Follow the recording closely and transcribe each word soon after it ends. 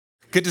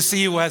Good to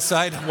see you,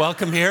 Westside.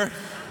 Welcome here.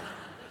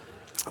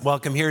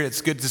 Welcome here.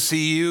 It's good to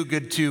see you.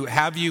 Good to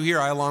have you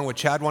here. I, along with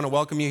Chad, want to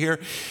welcome you here.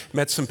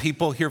 Met some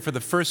people here for the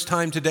first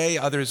time today,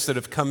 others that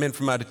have come in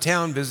from out of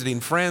town,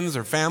 visiting friends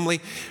or family.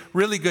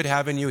 Really good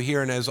having you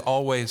here. And as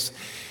always,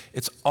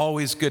 it's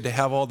always good to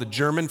have all the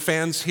German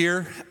fans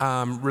here.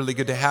 Really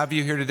good to have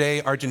you here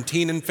today.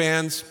 Argentinian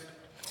fans.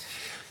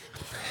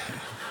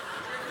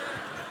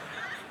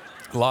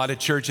 A lot of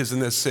churches in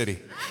this city.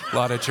 A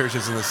lot of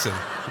churches in this city.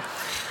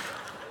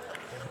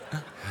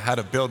 How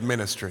to build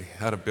ministry,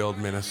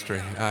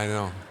 I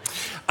know.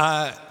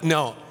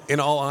 No,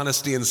 in all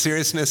honesty and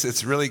seriousness,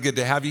 it's really good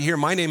to have you here.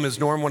 My name is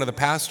Norm, one of the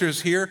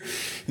pastors here.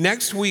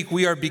 Next week,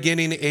 we are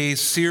beginning a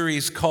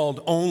series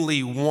called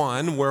Only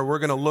One, where we're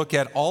going to look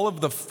at all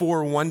of the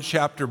 4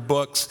 one-chapter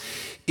books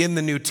in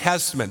the New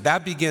Testament.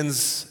 That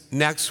begins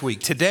next week.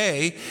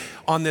 Today,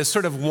 on this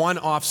sort of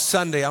one-off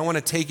Sunday, I want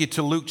to take you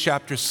to Luke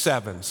chapter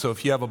 7. So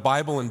if you have a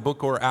Bible in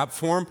book or app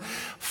form,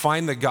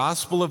 find the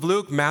Gospel of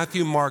Luke,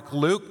 Matthew, Mark,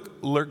 Luke.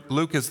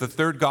 Luke is the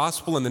third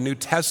gospel in the New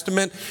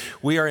Testament.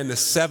 We are in the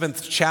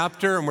 7th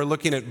chapter, and we're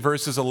looking at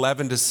verses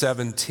 11 to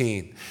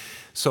 17.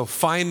 So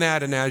find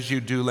that, and as you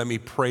do, let me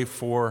pray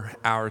for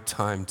our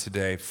time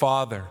today.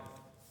 Father,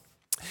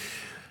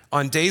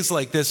 on days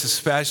like this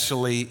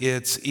especially,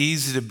 it's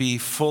easy to be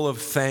full of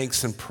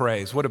thanks and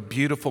praise. What a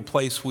beautiful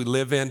place we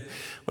live in.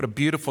 What a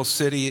beautiful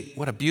city.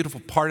 What a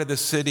beautiful part of the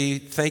city.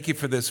 Thank you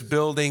for this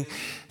building.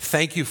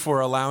 Thank you for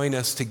allowing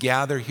us to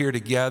gather here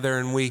together.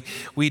 And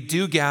we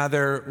do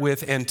gather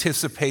with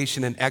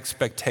anticipation and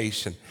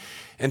expectation.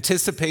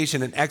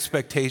 Anticipation and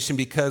expectation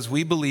because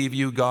we believe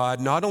you, God,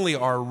 not only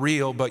are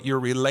real, but you're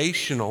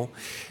relational.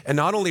 And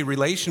not only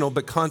relational,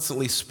 but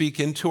constantly speak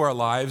into our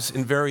lives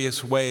in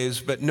various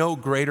ways, but no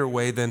greater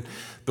way than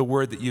the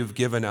word that you've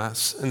given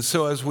us. And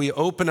so as we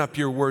open up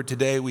your word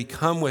today, we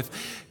come with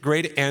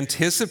great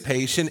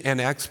anticipation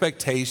and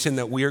expectation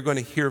that we are going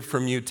to hear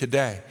from you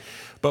today.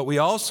 But we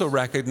also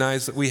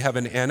recognize that we have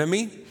an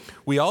enemy.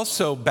 We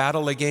also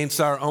battle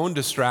against our own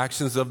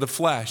distractions of the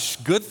flesh.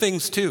 Good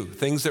things too,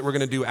 things that we're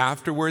going to do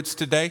afterwards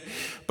today,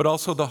 but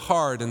also the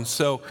hard. And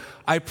so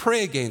I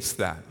pray against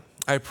that.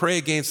 I pray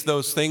against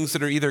those things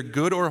that are either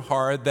good or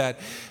hard that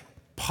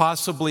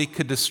possibly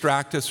could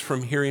distract us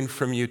from hearing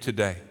from you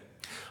today.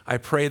 I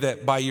pray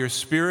that by your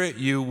Spirit,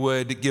 you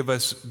would give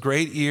us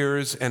great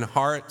ears and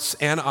hearts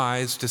and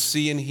eyes to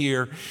see and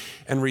hear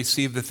and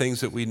receive the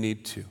things that we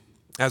need to.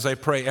 As I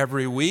pray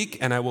every week,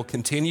 and I will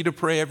continue to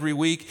pray every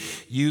week,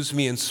 use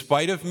me in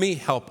spite of me,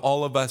 help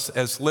all of us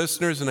as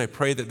listeners, and I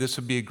pray that this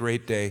would be a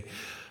great day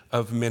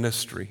of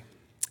ministry.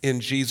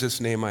 In Jesus'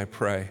 name I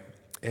pray,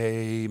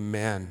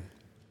 amen.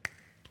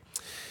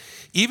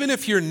 Even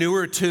if you're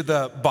newer to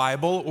the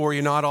Bible or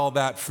you're not all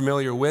that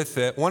familiar with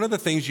it, one of the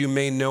things you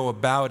may know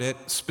about it,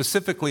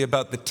 specifically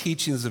about the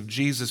teachings of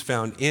Jesus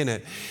found in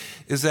it,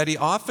 is that he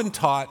often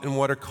taught in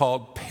what are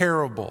called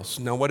parables.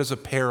 Now, what is a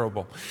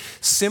parable?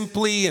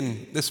 Simply,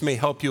 and this may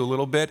help you a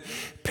little bit,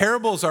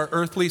 parables are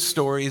earthly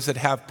stories that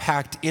have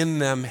packed in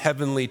them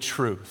heavenly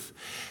truth.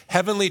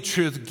 Heavenly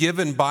truth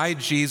given by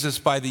Jesus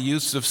by the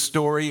use of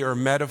story or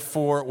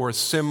metaphor or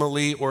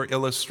simile or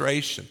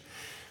illustration.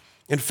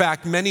 In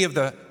fact, many of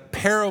the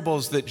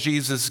parables that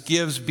Jesus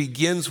gives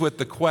begins with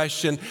the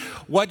question,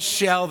 what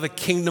shall the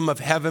kingdom of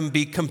heaven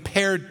be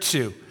compared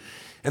to?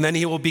 And then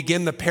he will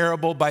begin the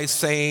parable by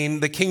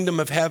saying, the kingdom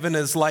of heaven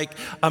is like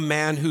a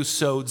man who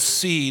sowed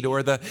seed,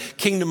 or the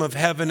kingdom of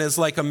heaven is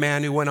like a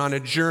man who went on a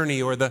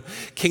journey, or the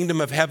kingdom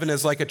of heaven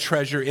is like a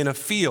treasure in a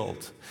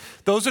field.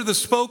 Those are the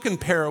spoken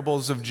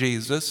parables of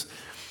Jesus.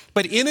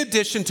 But in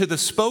addition to the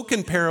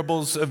spoken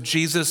parables of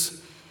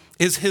Jesus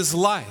is his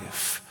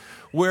life,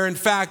 where in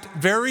fact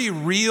very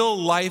real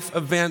life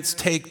events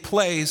take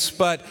place,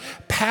 but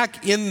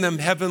pack in them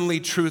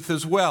heavenly truth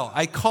as well.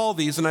 I call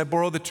these, and I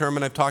borrow the term,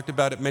 and I've talked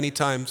about it many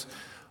times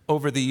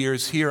over the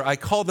years here, I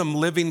call them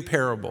living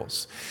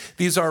parables.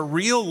 These are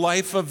real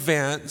life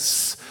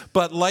events,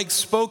 but like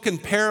spoken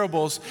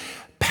parables,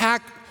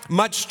 pack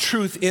much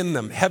truth in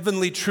them,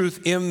 heavenly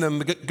truth in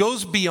them. It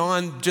goes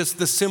beyond just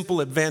the simple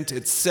event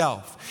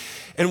itself.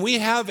 And we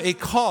have a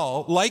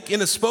call, like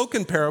in a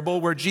spoken parable,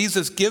 where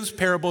Jesus gives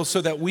parables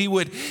so that we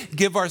would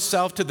give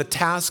ourselves to the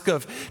task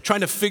of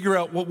trying to figure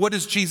out what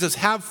does Jesus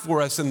have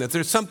for us in this.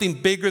 There's something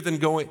bigger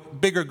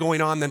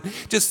going on than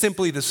just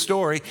simply the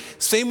story.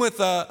 Same with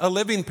a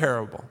living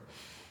parable,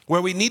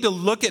 where we need to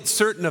look at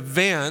certain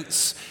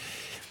events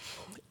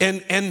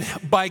and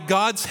by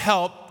God's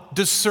help,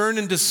 discern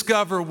and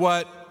discover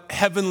what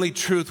heavenly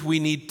truth we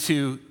need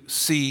to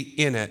see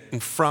in it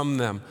and from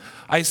them.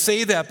 I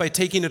say that by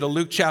taking it to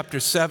Luke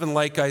chapter 7,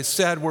 like I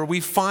said, where we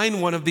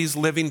find one of these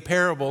living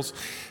parables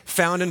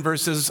found in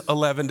verses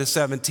 11 to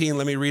 17.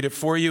 Let me read it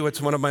for you.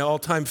 It's one of my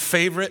all-time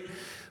favorite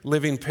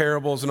living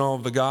parables in all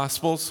of the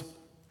Gospels.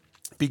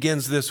 It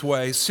begins this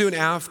way. Soon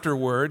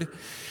afterward,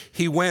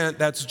 he went,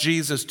 that's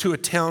Jesus, to a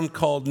town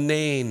called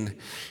Nain,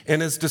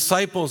 and his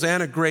disciples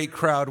and a great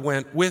crowd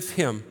went with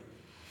him.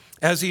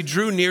 As he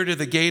drew near to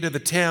the gate of the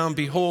town,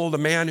 behold, a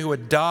man who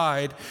had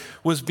died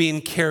was being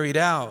carried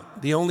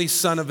out, the only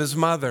son of his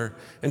mother,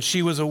 and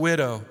she was a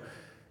widow.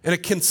 And a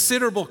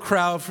considerable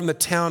crowd from the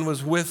town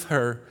was with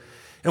her.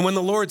 And when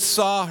the Lord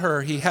saw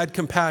her, he had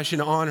compassion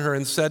on her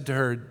and said to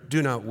her,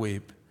 "Do not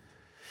weep."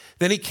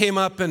 Then he came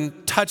up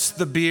and touched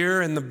the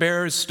bier, and the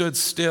bearers stood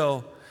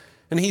still.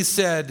 And he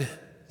said,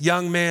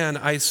 "Young man,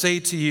 I say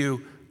to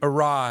you,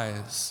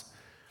 arise."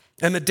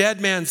 And the dead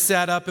man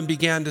sat up and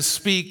began to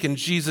speak, and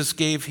Jesus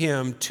gave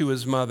him to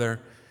his mother.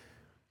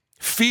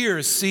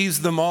 Fear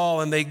seized them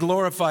all, and they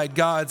glorified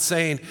God,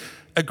 saying,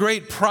 "A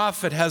great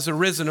prophet has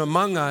arisen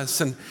among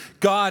us, and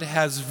God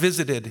has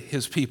visited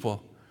his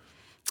people."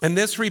 And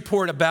this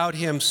report about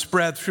him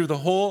spread through the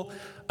whole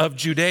of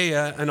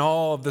Judea and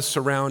all of the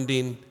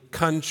surrounding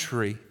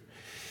country.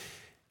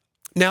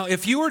 Now,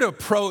 if you were to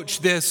approach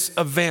this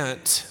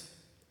event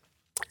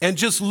and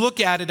just look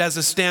at it as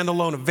a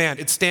standalone event,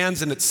 it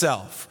stands in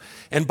itself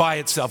and by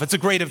itself. It's a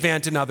great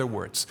event, in other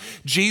words.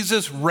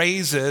 Jesus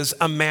raises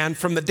a man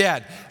from the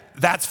dead.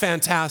 That's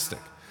fantastic.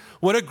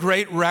 What a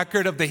great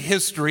record of the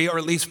history, or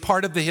at least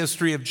part of the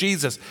history of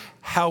Jesus.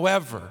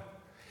 However,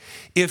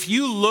 if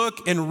you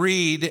look and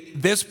read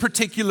this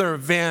particular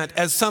event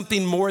as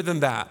something more than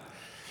that,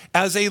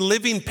 as a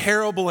living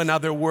parable, in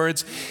other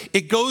words,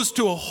 it goes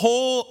to a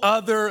whole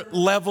other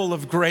level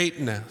of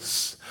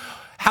greatness.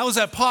 How is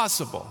that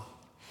possible?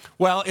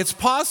 Well, it's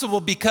possible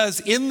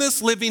because in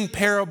this living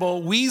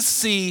parable, we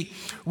see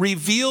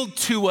revealed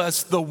to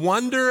us the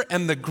wonder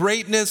and the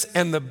greatness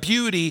and the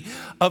beauty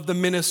of the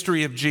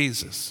ministry of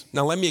Jesus.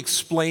 Now, let me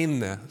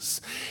explain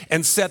this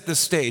and set the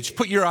stage.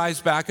 Put your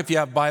eyes back if you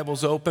have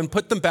Bibles open.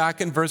 Put them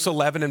back in verse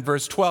 11 and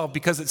verse 12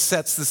 because it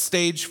sets the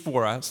stage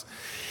for us.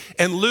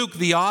 And Luke,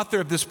 the author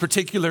of this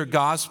particular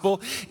gospel,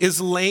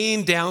 is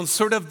laying down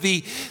sort of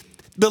the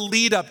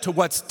lead up to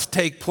what's to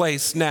take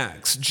place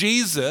next.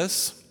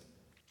 Jesus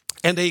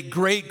and a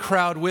great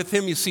crowd with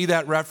him, you see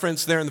that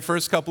reference there in the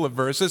first couple of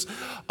verses,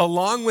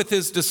 along with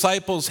his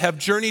disciples, have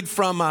journeyed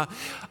from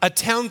a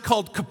town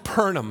called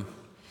Capernaum.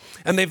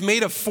 And they've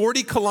made a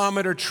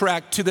 40-kilometer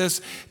trek to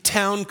this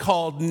town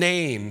called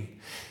Nain.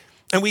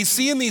 And we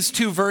see in these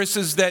two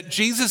verses that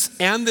Jesus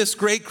and this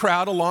great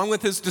crowd, along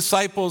with his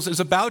disciples,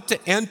 is about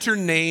to enter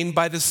Nain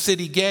by the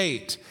city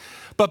gate.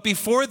 But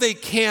before they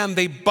can,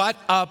 they butt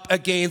up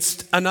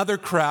against another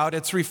crowd.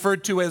 It's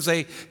referred to as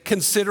a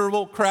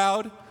considerable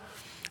crowd.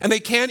 And they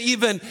can't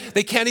even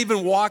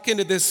walk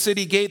into this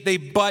city gate. They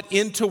butt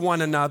into one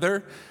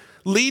another.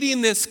 Leading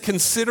this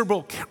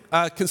considerable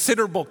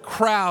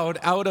crowd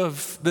out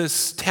of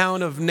this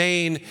town of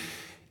Nain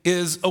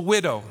is a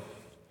widow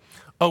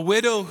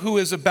who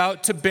is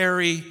about to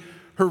bury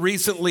her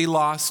recently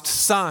lost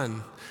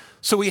son.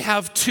 So we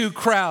have two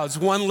crowds,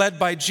 one led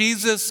by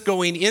Jesus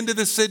going into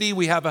the city.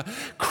 We have a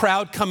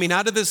crowd coming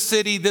out of the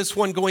city, this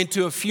one going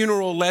to a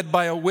funeral led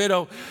by a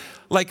widow,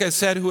 like I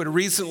said, who had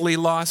recently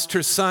lost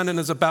her son and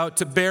is about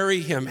to bury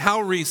him.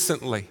 How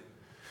recently?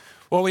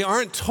 Well, we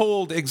aren't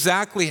told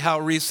exactly how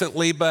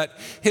recently, but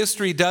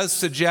history does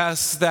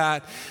suggest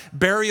that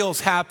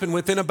burials happen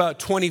within about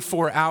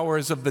 24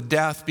 hours of the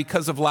death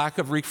because of lack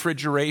of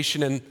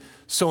refrigeration and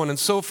so on and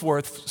so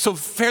forth. So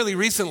fairly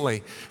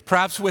recently,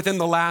 perhaps within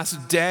the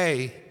last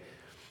day.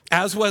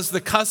 As was the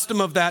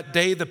custom of that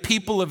day, the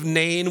people of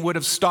Nain would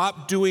have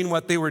stopped doing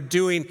what they were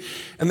doing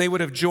and they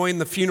would have joined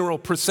the funeral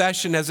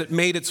procession as it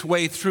made its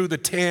way through the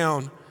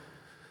town.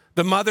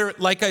 The mother,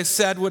 like I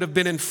said, would have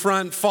been in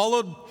front,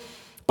 followed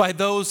by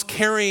those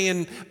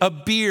carrying a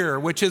bier,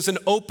 which is an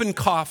open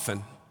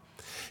coffin,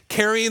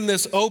 carrying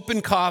this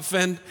open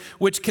coffin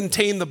which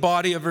contained the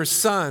body of her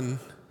son.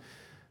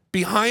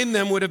 Behind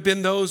them would have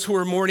been those who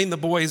were mourning the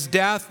boy's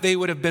death. They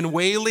would have been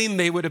wailing.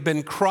 They would have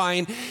been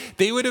crying.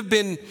 They would have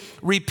been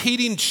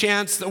repeating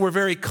chants that were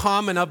very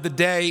common of the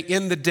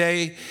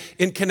day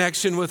in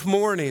connection with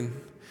mourning.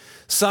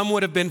 Some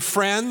would have been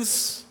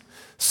friends,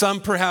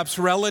 some perhaps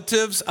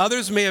relatives.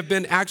 Others may have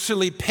been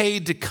actually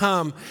paid to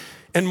come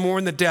and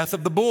mourn the death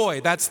of the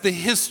boy. That's the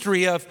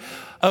history of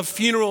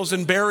funerals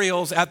and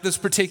burials at this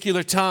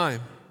particular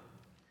time.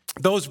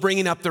 Those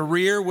bringing up the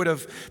rear would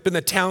have been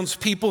the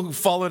townspeople who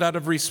followed out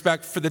of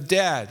respect for the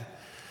dead.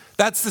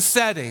 That's the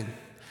setting.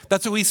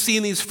 That's what we see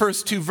in these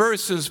first two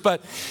verses.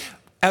 But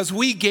as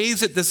we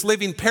gaze at this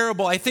living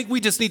parable, I think we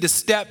just need to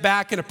step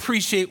back and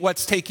appreciate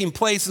what's taking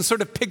place and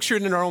sort of picture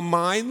it in our own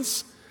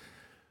minds.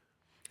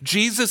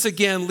 Jesus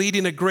again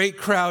leading a great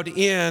crowd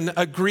in,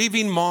 a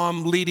grieving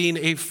mom leading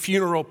a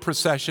funeral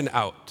procession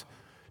out.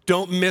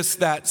 Don't miss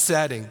that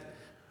setting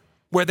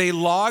where they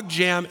log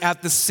jam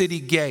at the city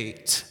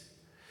gate.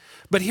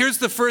 But here's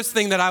the first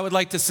thing that I would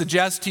like to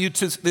suggest to you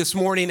this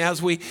morning as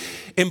we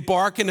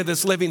embark into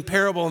this living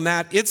parable, and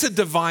that it's a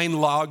divine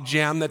log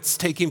jam that's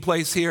taking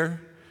place here,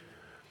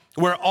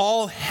 where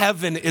all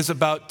heaven is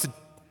about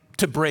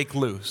to break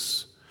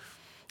loose.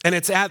 And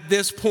it's at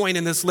this point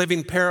in this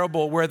living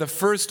parable where the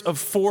first of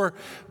four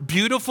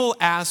beautiful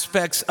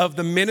aspects of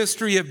the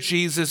ministry of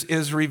Jesus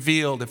is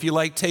revealed. If you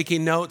like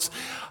taking notes,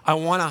 I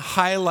want to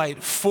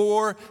highlight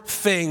four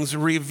things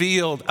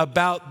revealed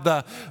about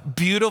the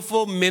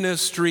beautiful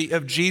ministry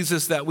of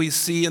Jesus that we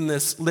see in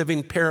this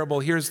living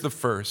parable. Here's the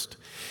first.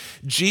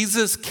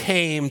 Jesus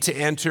came to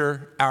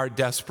enter our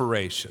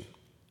desperation.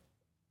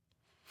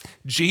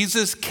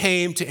 Jesus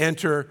came to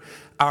enter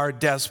our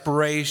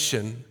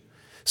desperation.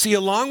 See,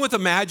 along with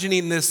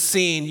imagining this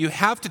scene, you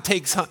have to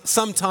take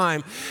some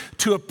time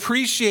to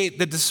appreciate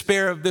the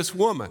despair of this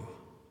woman.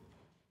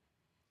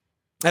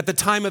 At the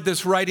time of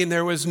this writing,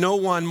 there was no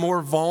one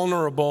more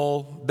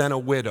vulnerable than a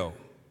widow.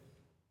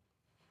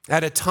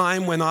 At a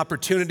time when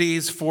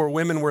opportunities for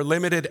women were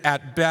limited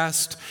at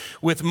best,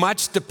 with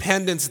much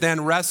dependence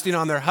then resting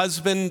on their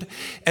husband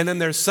and then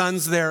their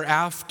sons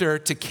thereafter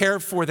to care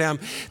for them,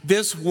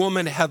 this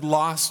woman had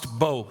lost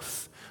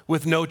both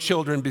with no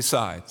children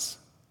besides.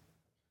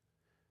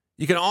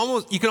 You can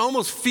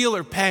almost feel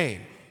her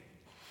pain.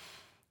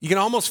 You can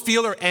almost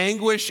feel her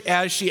anguish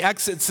as she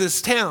exits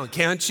this town,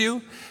 can't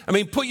you? I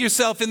mean, put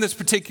yourself in this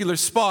particular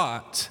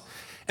spot.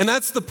 And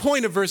that's the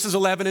point of verses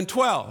 11 and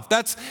 12.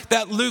 That's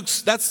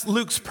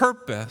Luke's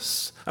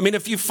purpose. I mean,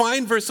 if you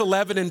find verse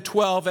 11 and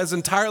 12 as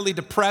entirely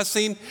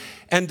depressing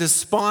and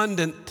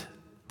despondent,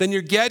 then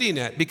you're getting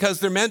it because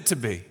they're meant to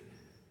be.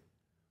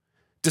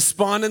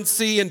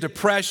 Despondency and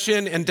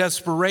depression and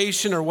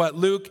desperation are what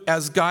Luke,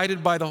 as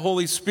guided by the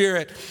Holy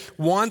Spirit,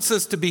 wants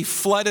us to be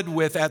flooded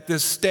with at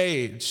this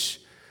stage.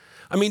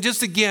 I mean,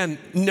 just again,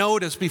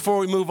 notice before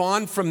we move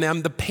on from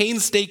them, the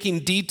painstaking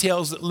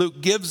details that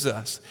Luke gives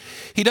us.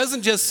 He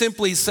doesn't just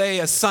simply say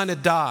a son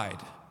had died.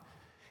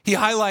 He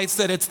highlights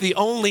that it's the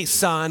only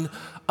son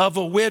of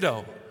a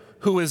widow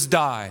who has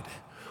died.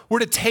 We're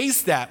to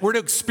taste that. We're to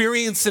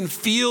experience and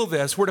feel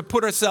this. We're to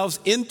put ourselves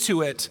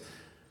into it.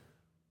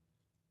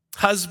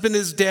 Husband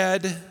is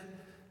dead.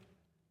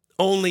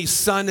 Only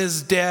son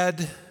is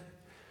dead.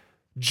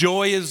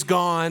 Joy is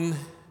gone.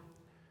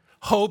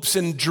 Hopes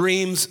and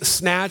dreams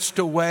snatched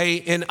away.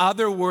 In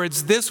other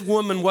words, this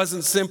woman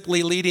wasn't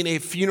simply leading a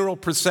funeral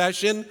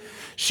procession.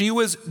 She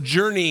was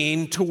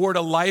journeying toward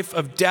a life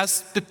of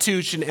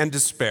destitution and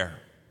despair.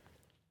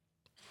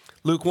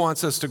 Luke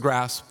wants us to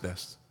grasp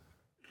this.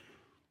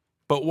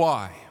 But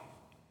why?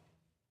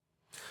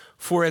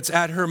 For it's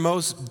at her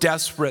most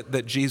desperate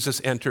that Jesus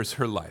enters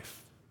her life.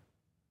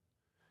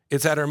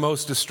 It's at her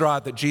most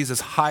distraught that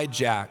Jesus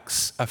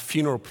hijacks a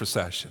funeral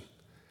procession.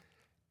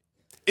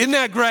 Isn't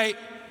that great?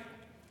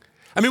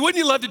 I mean,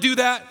 wouldn't you love to do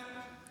that?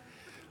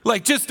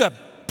 Like just a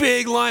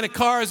big line of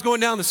cars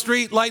going down the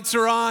street, lights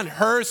are on,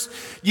 hearse.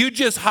 You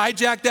just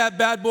hijack that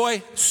bad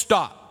boy,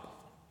 stop.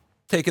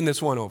 Taking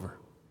this one over.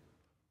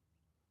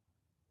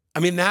 I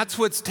mean, that's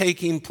what's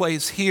taking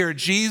place here.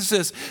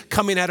 Jesus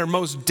coming at her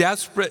most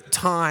desperate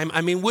time.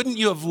 I mean, wouldn't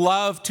you have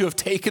loved to have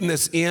taken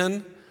this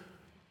in?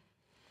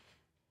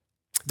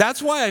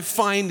 That's why I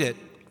find it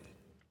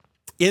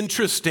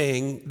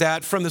interesting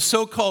that from the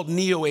so-called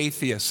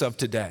neo-atheists of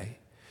today,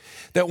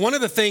 that one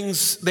of the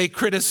things they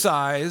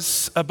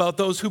criticize about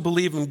those who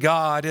believe in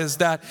God is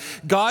that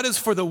God is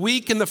for the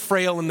weak and the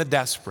frail and the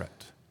desperate.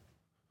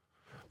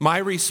 My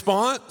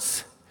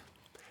response,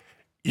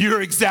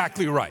 you're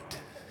exactly right.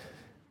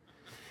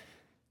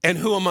 And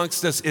who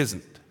amongst us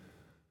isn't?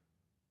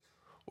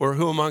 Or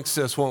who amongst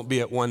us won't be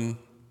at one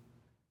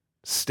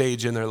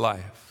stage in their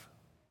life?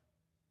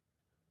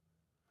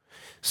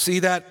 See,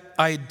 that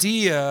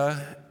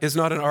idea is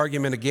not an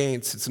argument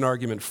against, it's an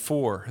argument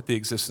for the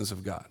existence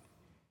of God.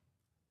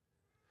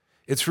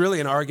 It's really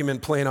an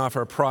argument playing off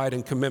our pride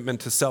and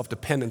commitment to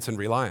self-dependence and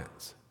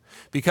reliance.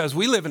 Because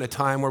we live in a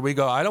time where we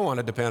go, I don't want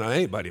to depend on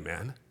anybody,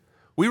 man.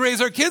 We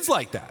raise our kids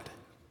like that.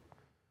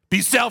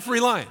 Be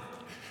self-reliant.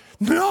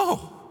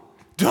 No,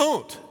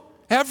 don't,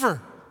 ever.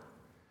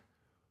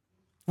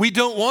 We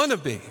don't want to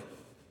be.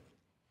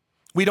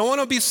 We don't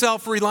want to be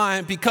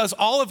self-reliant because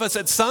all of us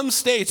at some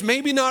stage,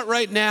 maybe not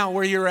right now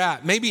where you're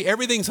at, maybe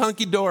everything's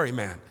hunky-dory,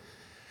 man.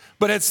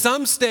 But at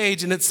some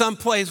stage and at some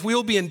place, we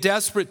will be in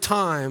desperate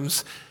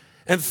times,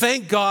 and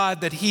thank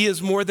God that He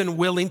is more than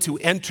willing to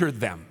enter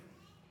them.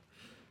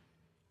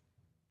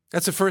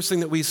 That's the first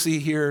thing that we see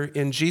here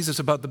in Jesus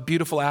about the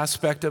beautiful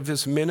aspect of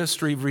His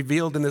ministry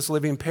revealed in this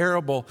living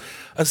parable.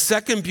 A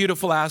second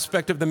beautiful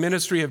aspect of the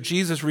ministry of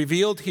Jesus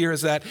revealed here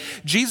is that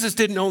Jesus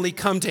didn't only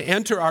come to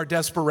enter our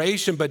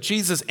desperation, but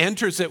Jesus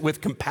enters it with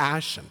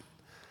compassion.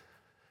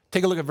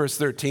 Take a look at verse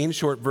 13,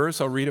 short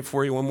verse. I'll read it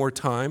for you one more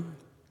time.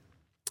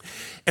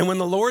 And when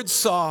the Lord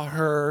saw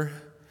her,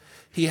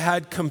 He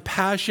had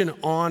compassion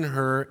on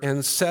her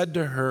and said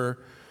to her,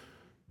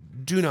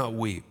 "Do not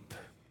weep."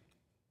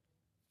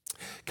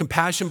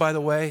 Compassion, by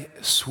the way,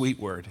 sweet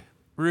word,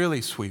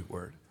 really sweet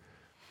word.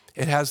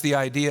 It has the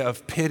idea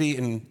of pity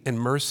and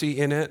mercy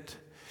in it.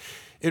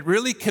 It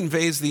really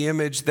conveys the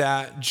image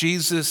that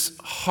Jesus'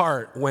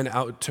 heart went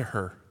out to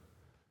her.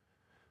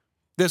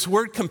 This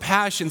word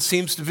compassion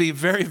seems to be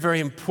very,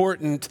 very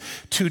important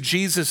to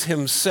Jesus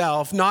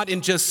himself, not in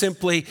just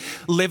simply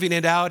living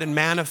it out and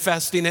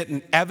manifesting it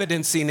and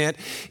evidencing it.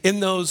 In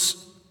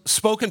those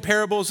spoken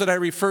parables that I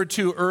referred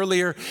to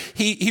earlier,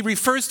 he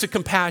refers to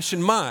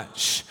compassion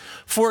much.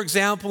 For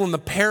example, in the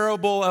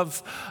parable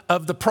of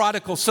the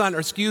prodigal son,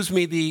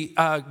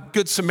 the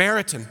Good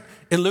Samaritan,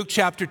 in Luke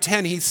chapter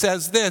 10, he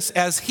says this,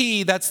 as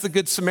he, that's the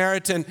Good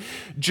Samaritan,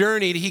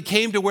 journeyed, he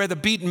came to where the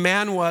beaten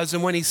man was,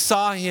 and when he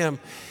saw him,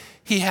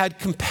 he had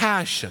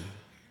compassion.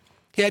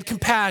 He had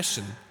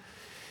compassion.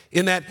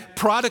 In that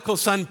prodigal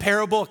son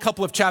parable, a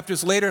couple of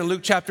chapters later, in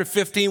Luke chapter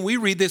 15, we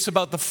read this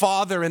about the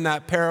father in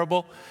that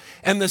parable.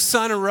 And the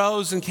son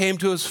arose and came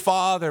to his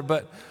father,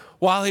 but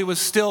while he was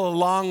still a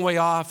long way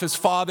off, his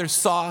father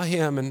saw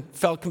him and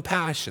felt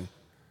compassion.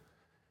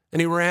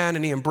 And he ran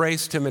and he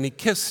embraced him and he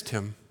kissed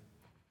him.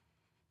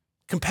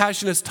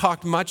 Compassion is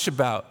talked much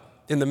about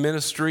in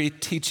the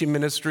teaching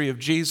ministry of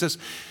Jesus.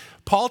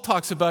 Paul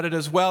talks about it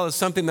as well as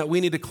something that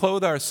we need to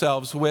clothe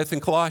ourselves with.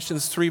 In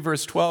Colossians 3,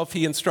 verse 12,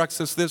 he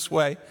instructs us this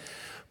way.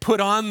 Put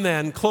on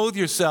then, clothe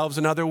yourselves,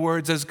 in other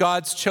words, as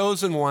God's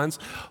chosen ones,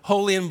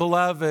 holy and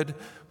beloved,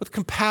 with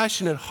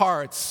compassionate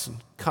hearts, and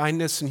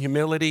kindness and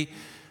humility,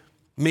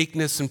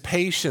 meekness and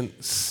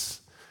patience.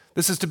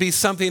 This is to be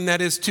something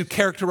that is to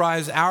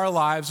characterize our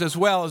lives as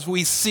well as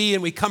we see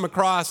and we come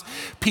across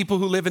people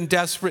who live in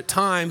desperate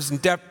times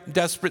and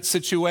desperate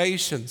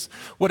situations,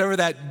 whatever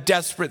that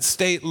desperate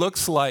state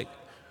looks like.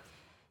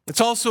 It's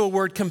also a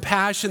word,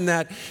 compassion,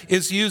 that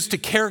is used to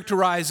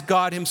characterize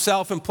God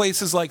himself in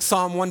places like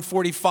Psalm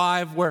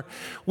 145, where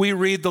we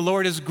read, the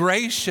Lord is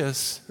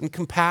gracious and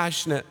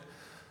compassionate,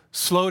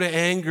 slow to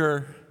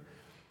anger,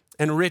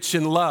 and rich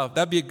in love.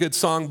 That'd be a good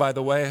song, by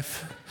the way.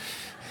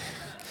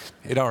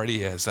 It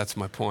already is, that's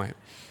my point.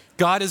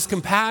 God is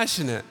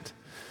compassionate.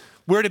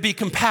 We're to be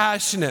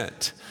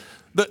compassionate.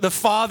 The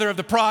father of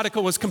the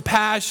prodigal was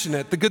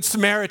compassionate. The Good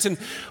Samaritan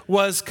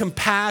was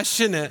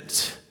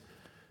compassionate.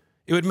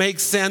 It would make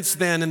sense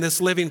then in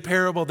this living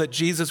parable that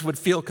Jesus would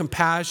feel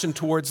compassion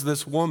towards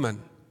this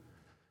woman.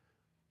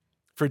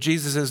 For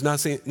Jesus is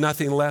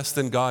nothing less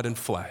than God in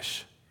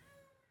flesh.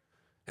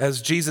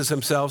 As Jesus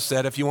himself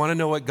said, if you want to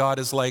know what God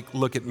is like,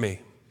 look at me.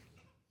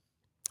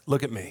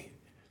 Look at me.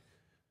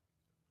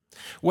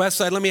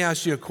 Westside, let me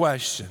ask you a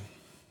question.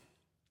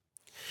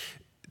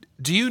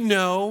 Do you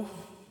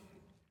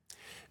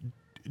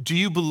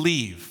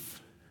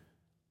believe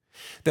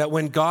that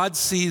when God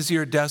sees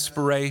your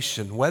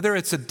desperation, whether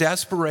it's a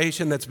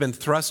desperation that's been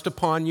thrust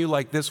upon you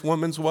like this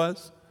woman's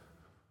was,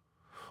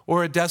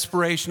 or a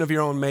desperation of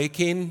your own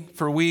making,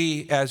 for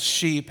we as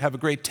sheep have a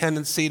great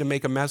tendency to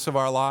make a mess of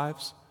our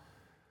lives,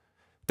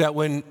 that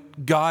when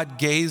God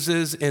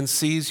gazes and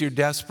sees your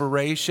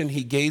desperation,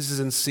 he gazes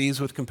and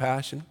sees with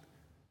compassion?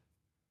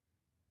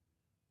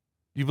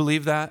 You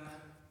believe that?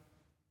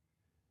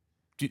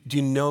 Do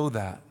you know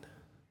that?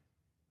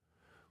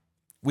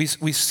 We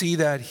see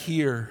that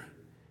here.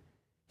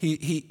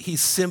 He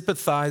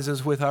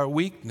sympathizes with our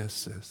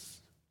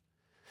weaknesses.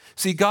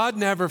 See, God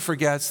never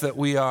forgets that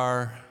we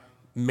are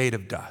made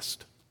of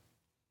dust.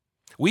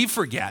 We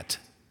forget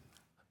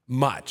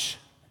much.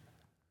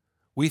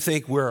 We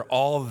think we're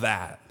all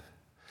that.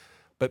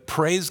 But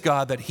praise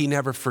God that he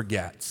never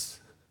forgets.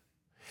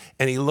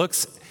 And he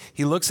looks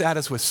at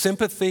us with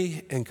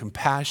sympathy and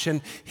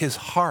compassion. His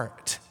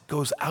heart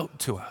goes out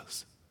to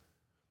us.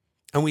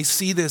 And we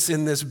see this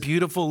in this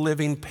beautiful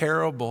living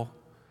parable.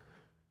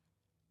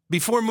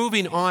 Before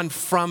moving on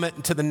from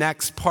it to the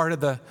next part of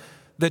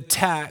the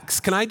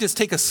text, can I just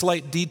take a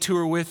slight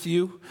detour with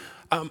you?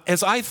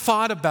 As I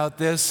thought about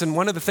this, and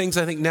one of the things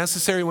I think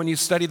necessary when you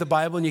study the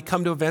Bible and you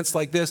come to events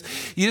like this,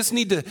 you just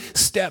need to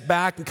step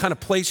back and kind of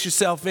place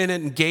yourself in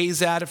it and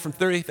gaze at it from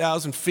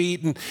 30,000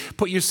 feet and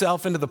put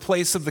yourself into the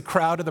place of the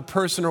crowd or the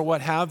person or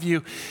what have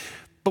you.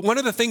 But one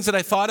of the things that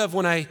I thought of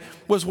when I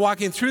was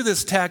walking through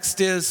this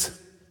text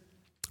is,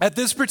 at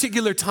this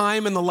particular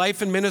time in the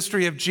life and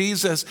ministry of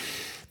Jesus,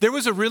 there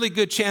was a really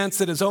good chance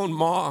that his own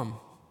mom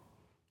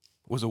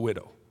was a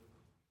widow.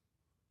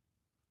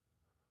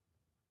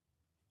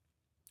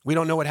 We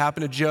don't know what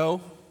happened to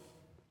Joe.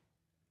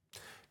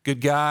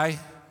 Good guy.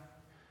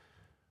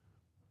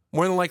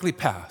 More than likely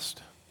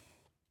passed.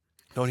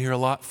 Don't hear a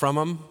lot from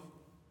him.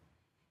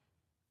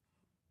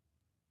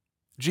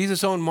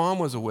 Jesus' own mom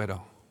was a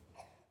widow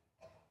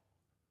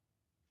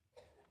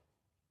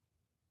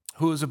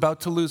who was about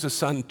to lose a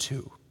son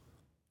too.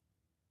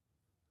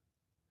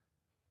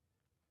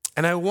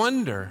 And I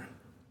wonder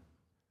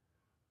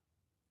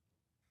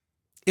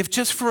if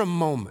just for a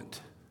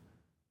moment,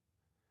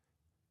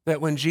 that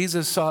when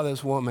Jesus saw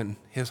this woman,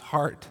 his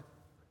heart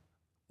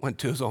went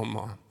to his own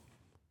mom.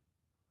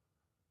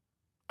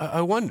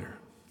 I wonder.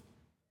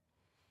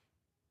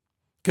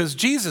 Because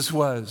Jesus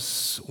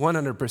was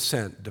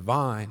 100%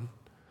 divine,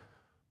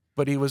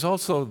 but he was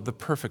also the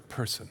perfect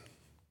person.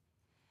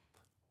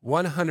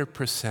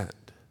 100%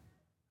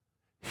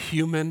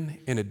 human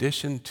in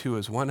addition to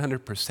his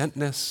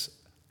 100%ness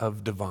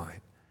of divine.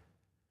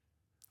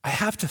 I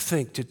have to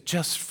think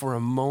just for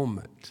a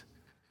moment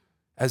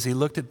As he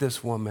looked at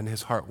this woman,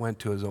 his heart went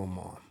to his own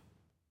mom.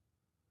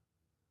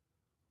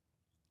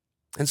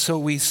 And so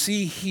we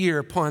see here,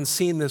 upon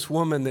seeing this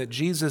woman, that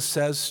Jesus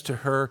says to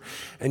her,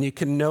 and you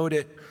can note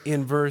it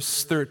in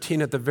verse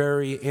 13 at the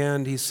very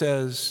end, he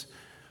says,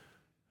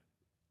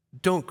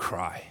 "Don't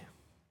cry."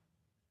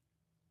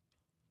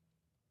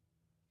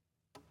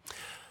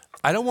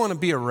 I don't want to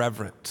be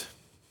irreverent,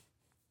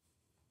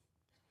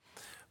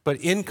 but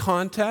in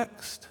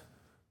context,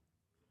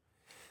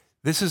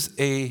 this is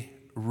a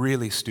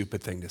really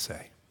stupid thing to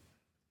say.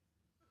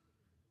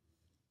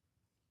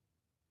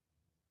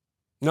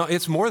 No,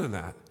 it's more than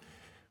that.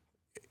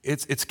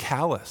 It's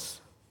callous.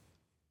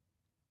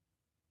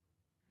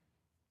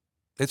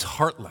 It's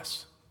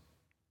heartless.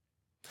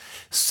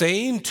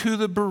 Saying to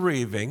the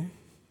bereaving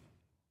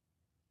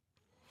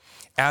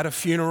at a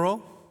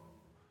funeral,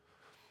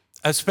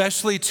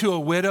 especially to a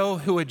widow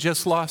who had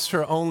just lost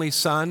her only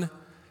son,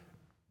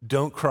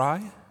 "Don't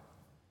cry."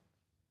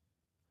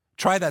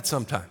 Try that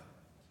sometime.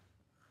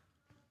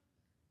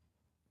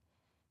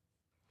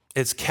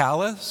 It's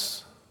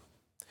callous.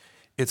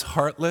 It's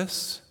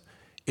heartless,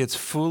 it's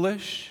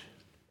foolish,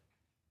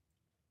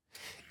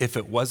 if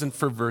it wasn't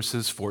for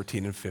verses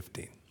 14 and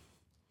 15.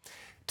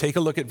 Take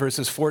a look at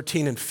verses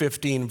 14 and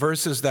 15,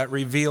 verses that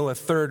reveal a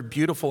third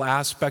beautiful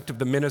aspect of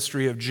the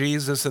ministry of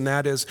Jesus, and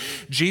that is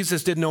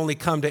Jesus didn't only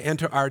come to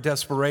enter our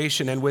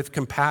desperation and with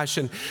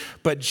compassion,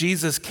 but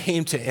Jesus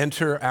came to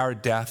enter our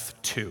death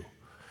too.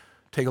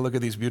 Take a look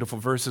at these beautiful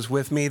verses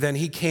with me. Then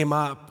he came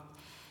up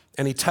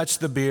and he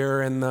touched the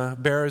bier, and the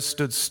bearers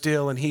stood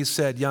still, and he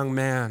said, "Young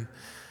man,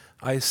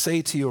 I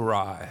say to you,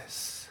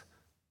 arise."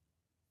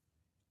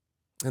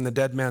 And the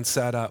dead man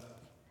sat up,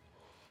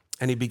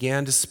 and he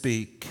began to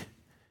speak,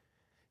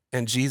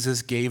 and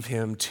Jesus gave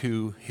him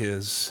to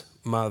his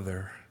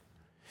mother.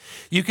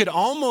 You could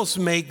almost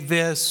make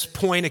this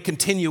point a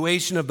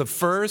continuation of the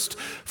first,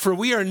 for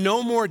we are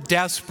no more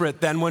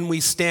desperate than when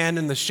we stand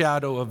in the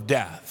shadow of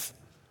death.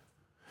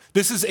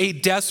 This is a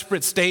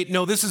desperate state.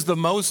 No, this is the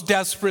most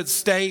desperate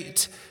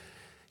state.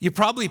 You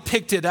probably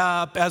picked it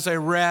up as I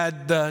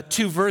read the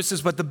two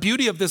verses, but the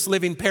beauty of this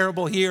living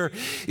parable here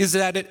is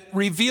that it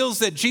reveals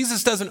that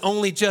Jesus doesn't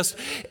only just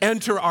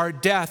enter our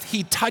death,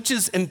 he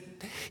touches and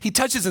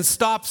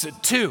stops it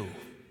too.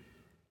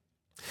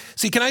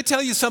 See, can I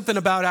tell you something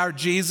about our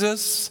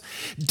Jesus?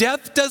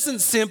 Death doesn't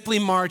simply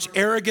march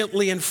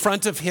arrogantly in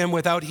front of him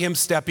without him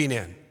stepping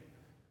in.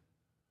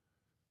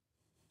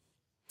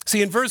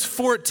 See, in verse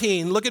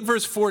 14, look at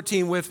verse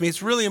 14 with me.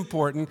 It's really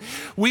important.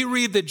 We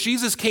read that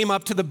Jesus came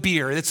up to the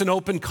bier. It's an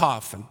open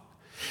coffin.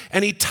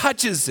 And he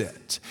touches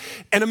it.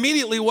 And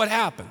immediately what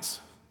happens?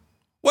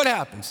 What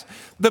happens?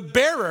 The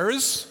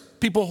bearers,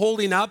 people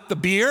holding up the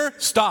bier,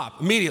 stop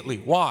immediately.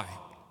 Why?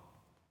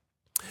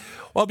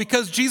 Well,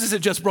 because Jesus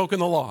had just broken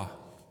the law.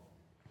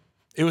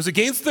 It was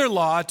against their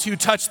law to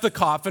touch the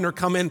coffin or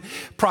come in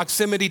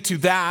proximity to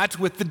that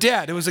with the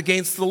dead. It was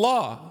against the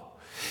law.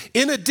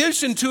 In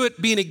addition to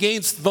it being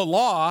against the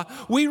law,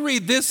 we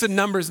read this in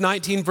Numbers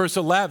 19, verse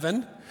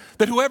 11,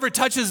 that whoever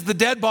touches the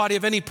dead body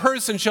of any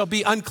person shall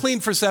be unclean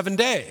for 7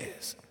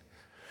 days.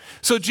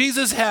 So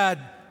Jesus had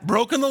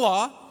broken the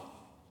law,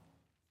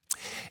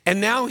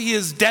 and now he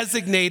is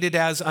designated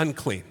as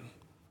unclean.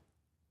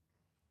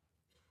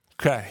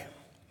 Okay,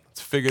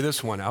 let's figure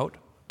this one out.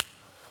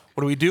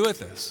 What do we do with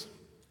this?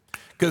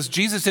 Because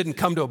Jesus didn't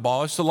come to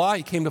abolish the law,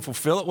 he came to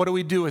fulfill it. What do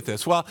we do with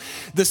this? Well,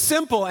 the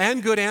simple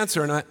and good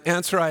answer, and an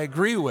answer I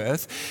agree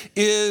with,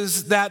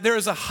 is that there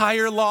is a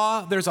higher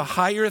law, there's a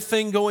higher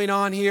thing going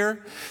on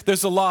here.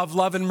 There's a law of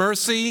love and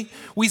mercy.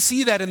 We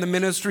see that in the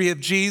ministry of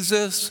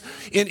Jesus,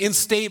 in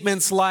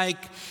statements like,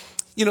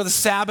 you know, the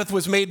Sabbath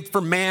was made for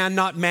man,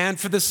 not man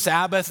for the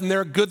Sabbath, and there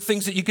are good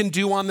things that you can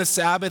do on the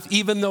Sabbath,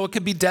 even though it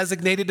could be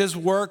designated as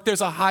work. There's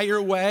a higher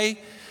way.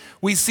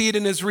 We see it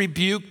in his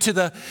rebuke to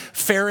the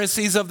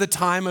Pharisees of the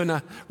time, and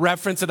a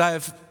reference that I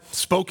have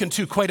spoken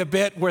to quite a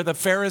bit, where the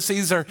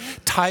Pharisees are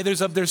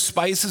tithers of their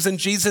spices, and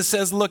Jesus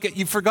says, look,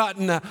 you've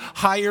forgotten a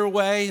higher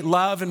way,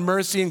 love and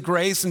mercy and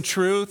grace and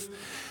truth.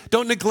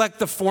 Don't neglect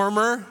the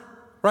former,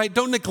 right?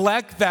 Don't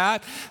neglect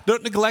that.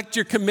 Don't neglect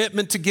your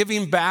commitment to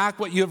giving back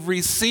what you have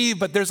received,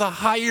 but there's a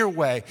higher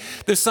way.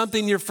 There's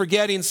something you're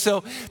forgetting.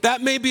 So that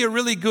may be a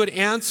really good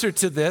answer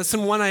to this,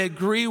 and one I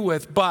agree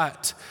with,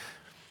 but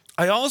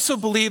I also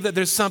believe that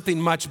there's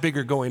something much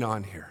bigger going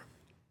on here.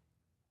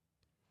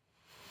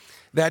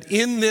 That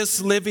in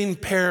this living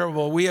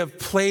parable, we have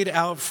played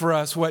out for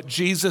us what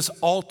Jesus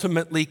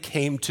ultimately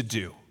came to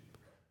do.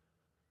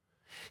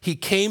 He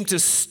came to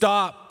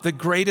stop the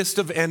greatest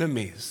of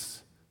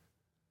enemies,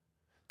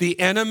 the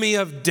enemy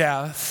of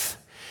death,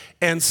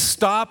 and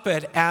stop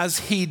it as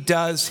he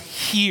does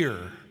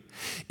here.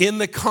 In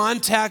the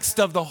context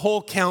of the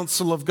whole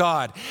counsel of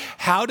God.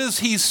 How does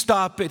he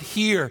stop it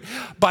here?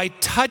 By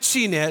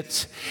touching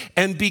it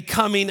and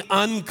becoming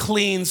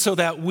unclean so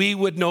that we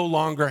would no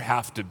longer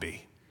have to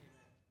be.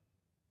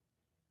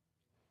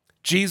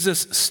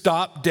 Jesus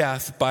stopped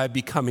death by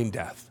becoming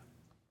death.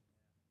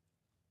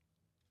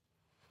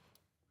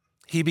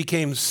 He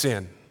became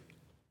sin,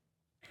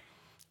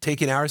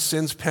 taking our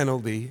sin's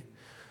penalty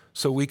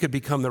so we could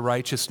become the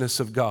righteousness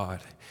of God.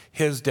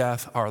 His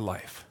death, our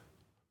life.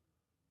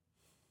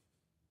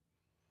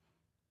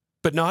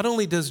 But not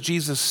only does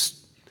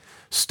Jesus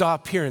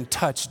stop here and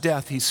touch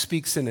death, he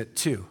speaks in it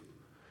too.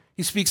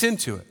 He speaks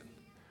into it.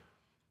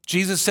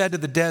 Jesus said to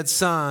the dead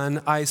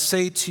son, I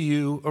say to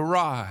you,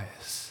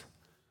 arise.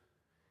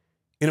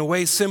 In a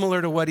way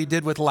similar to what he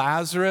did with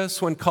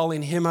Lazarus when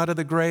calling him out of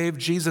the grave,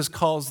 Jesus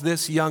calls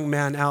this young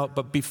man out,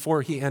 but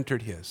before he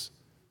entered his.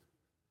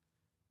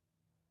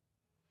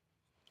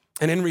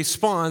 And in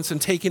response, and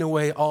taking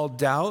away all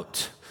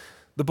doubt,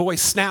 the boy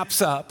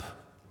snaps up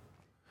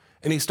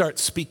and he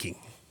starts speaking.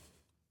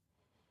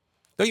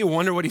 Don't you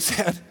wonder what he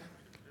said?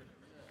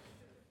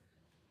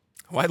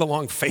 Why the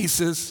long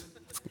faces,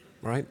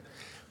 right?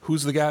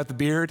 Who's the guy with the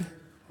beard?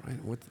 Right?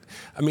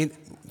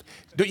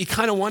 Don't you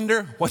kind of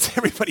wonder, what's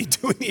everybody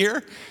doing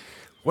here?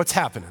 What's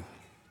happening?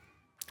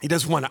 He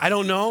does wonder. I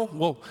don't know.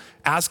 We'll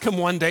ask him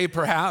one day,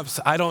 perhaps.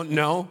 I don't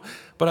know.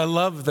 But I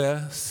love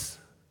this.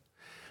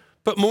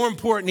 But more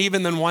important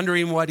even than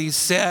wondering what he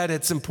said,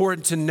 it's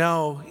important to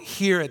know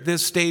here at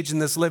this stage in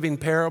this living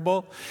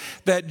parable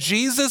that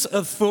Jesus'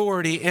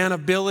 authority and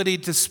ability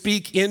to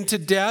speak into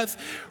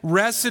death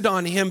rested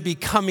on him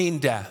becoming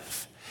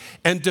death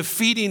and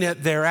defeating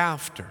it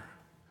thereafter.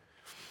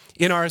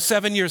 In our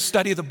 7-year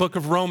study of the book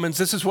of Romans,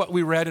 this is what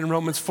we read in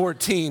Romans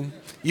 14.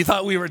 You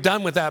thought we were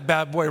done with that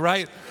bad boy,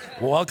 right?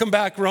 Welcome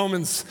back,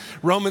 Romans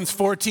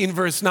 14,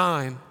 verse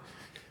 9.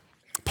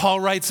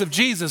 Paul writes of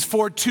Jesus,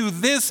 for to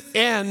this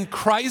end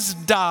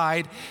Christ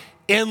died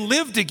and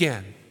lived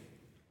again.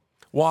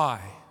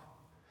 Why?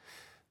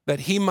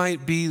 That he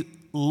might be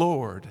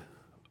Lord,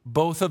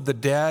 both of the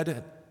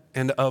dead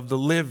and of the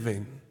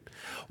living.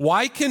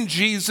 Why can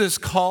Jesus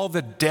call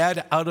the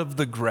dead out of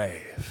the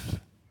grave?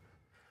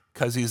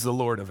 Because he's the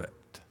Lord of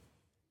it.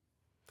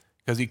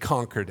 Because he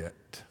conquered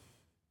it.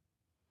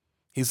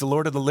 He's the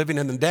Lord of the living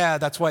and the dead.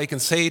 That's why he can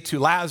say to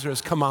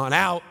Lazarus, come on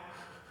out.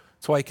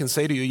 That's why he can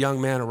say to you, young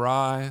man,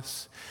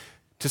 arise.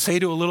 To say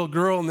to a little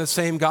girl in the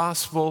same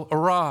gospel,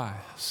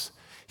 arise.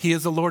 He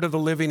is the Lord of the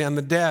living and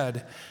the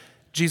dead.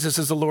 Jesus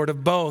is the Lord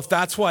of both.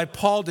 That's why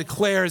Paul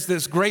declares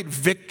this great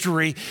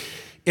victory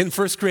in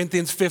 1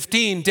 Corinthians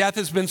 15. Death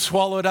has been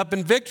swallowed up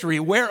in victory.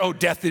 Where, O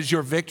death, is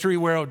your victory?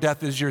 Where, O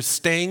death, is your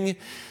sting?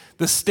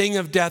 The sting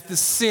of death is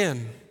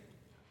sin.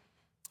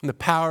 And the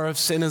power of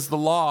sin is the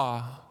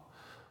law.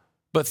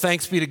 But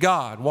thanks be to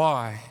God.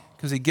 Why?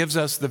 Because he gives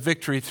us the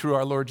victory through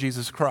our Lord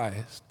Jesus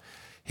Christ.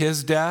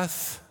 His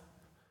death,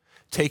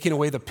 taking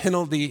away the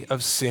penalty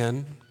of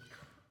sin,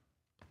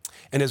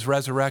 and his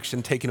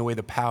resurrection, taking away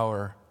the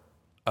power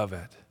of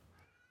it.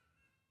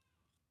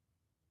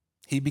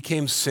 He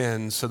became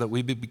sin so that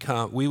we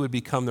would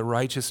become the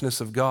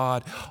righteousness of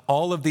God.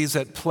 All of these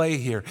at play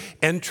here.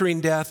 Entering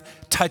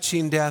death,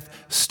 touching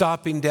death,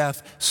 stopping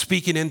death,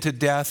 speaking into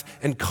death,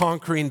 and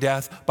conquering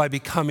death by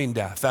becoming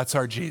death. That's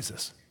our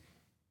Jesus.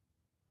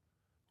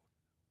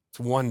 It's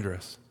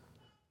wondrous.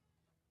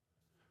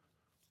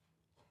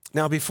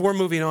 Now, before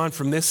moving on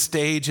from this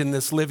stage in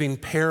this living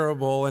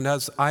parable, and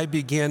as I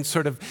begin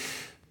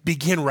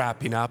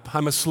wrapping up,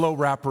 I'm a slow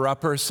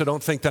wrapper-upper, so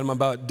don't think that I'm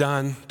about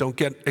done. Don't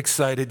get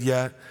excited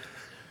yet.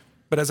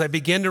 But as I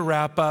begin to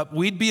wrap up,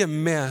 we'd be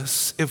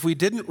amiss if we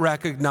didn't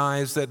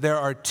recognize that there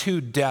are two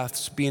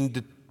deaths being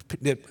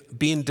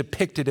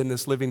depicted in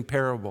this living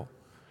parable.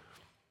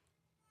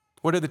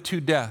 What are the two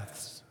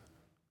deaths?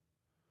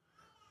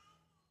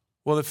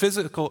 Well, the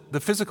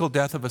physical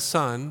death of a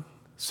son,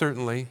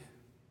 certainly,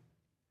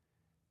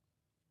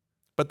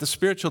 but the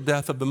spiritual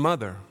death of the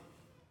mother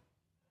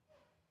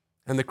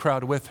and the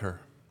crowd with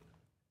her.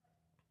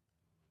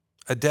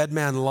 A dead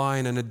man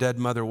lying and a dead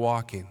mother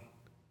walking.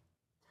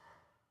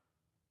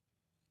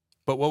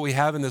 But what we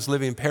have in this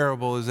living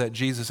parable is that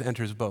Jesus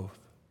enters both.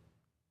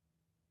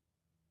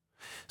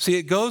 See,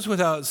 it goes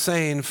without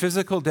saying,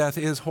 physical death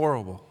is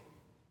horrible.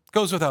 It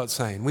goes without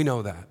saying, we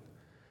know that.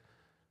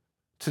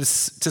 To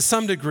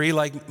some degree,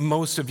 like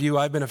most of you,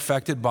 I've been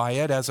affected by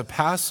it. As a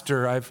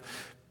pastor, I've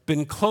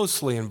been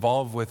closely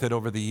involved with it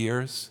over the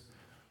years.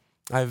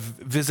 I've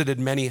visited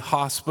many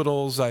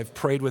hospitals, I've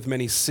prayed with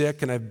many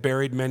sick, and I've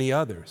buried many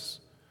others.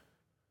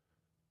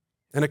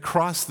 And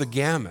across the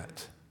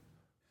gamut,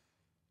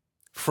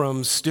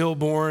 from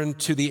stillborn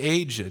to the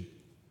aged,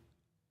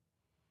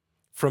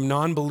 from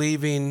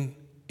non-believing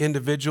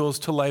individuals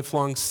to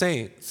lifelong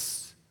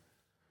saints,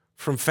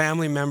 from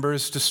family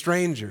members to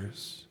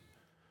strangers,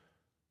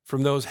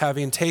 from those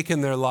having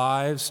taken their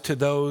lives to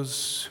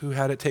those who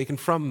had it taken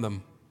from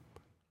them,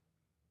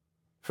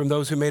 from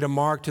those who made a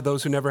mark to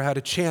those who never had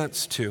a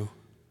chance to,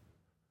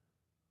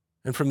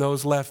 and from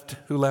those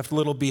who left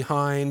little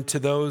behind to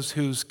those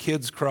whose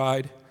kids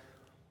cried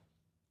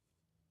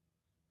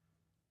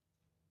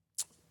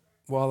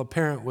while a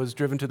parent was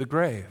driven to the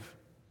grave.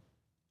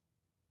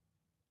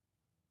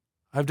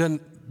 I've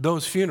done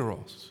those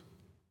funerals.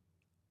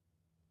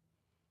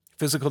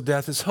 Physical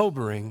death is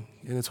sobering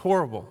and it's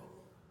horrible.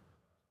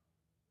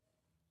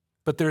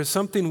 But there is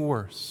something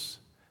worse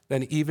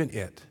than even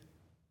it.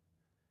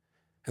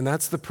 And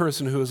that's the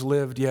person who has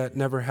lived yet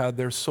never had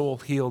their soul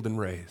healed and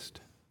raised.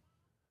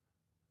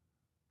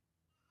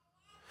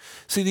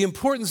 See, the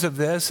importance of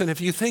this, and if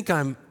you think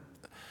I'm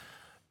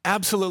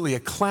absolutely a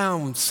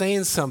clown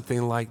saying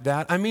something like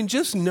that, I mean,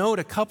 just note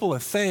a couple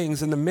of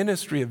things in the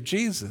ministry of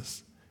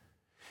Jesus.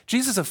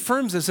 Jesus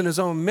affirms this in his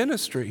own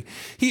ministry.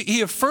 He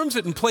affirms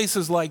it in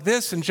places like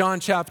this in John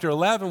chapter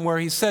 11, where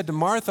he said to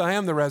Martha, I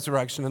am the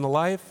resurrection and the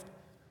life.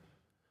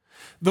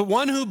 The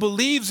one who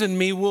believes in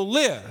me will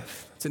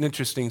live. It's an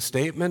interesting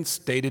statement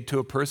stated to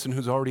a person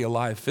who's already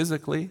alive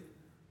physically.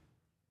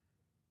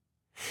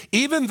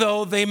 Even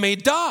though they may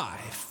die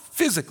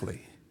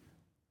physically.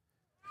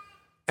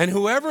 And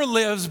whoever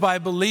lives by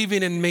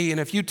believing in me, and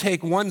if you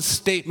take one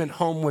statement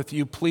home with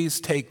you, please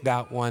take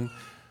that one.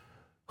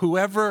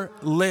 Whoever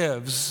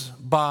lives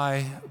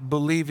by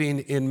believing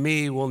in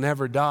me will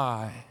never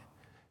die.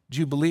 Do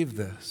you believe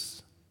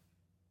this?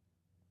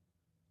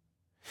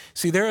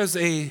 See, there is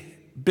a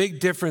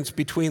big difference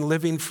between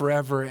living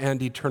forever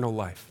and eternal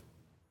life.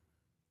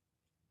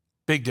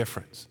 Big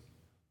difference.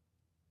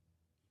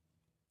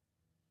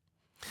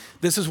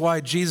 This is why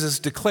Jesus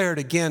declared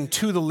again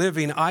to the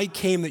living, I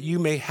came that you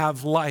may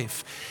have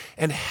life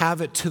and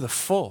have it to the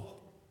full.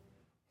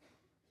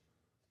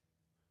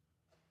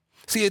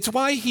 See, it's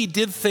why he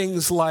did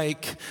things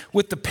like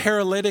with the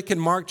paralytic in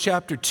Mark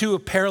chapter 2, a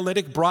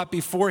paralytic brought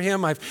before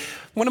him.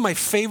 One of my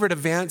favorite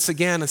events,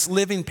 again, it's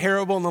living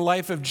parable in the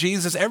life of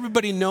Jesus.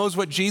 Everybody knows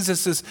what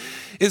Jesus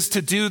is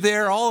to do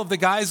there. All of the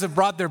guys have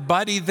brought their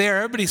buddy there.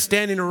 Everybody's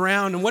standing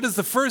around. And what is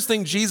the first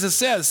thing Jesus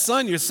says?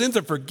 Son, your sins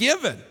are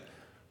forgiven.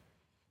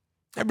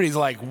 Everybody's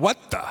like,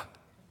 what the?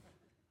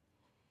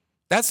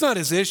 That's not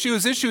his issue.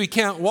 His issue, he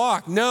can't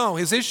walk. No,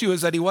 his issue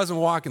is that he wasn't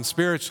walking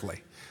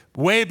spiritually.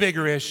 Way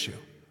bigger issue.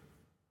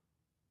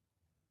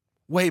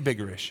 Way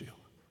bigger issue.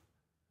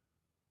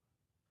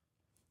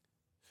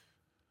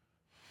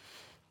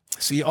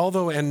 See,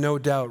 although and no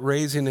doubt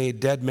raising a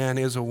dead man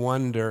is a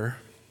wonder,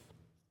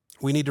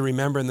 we need to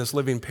remember in this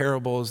living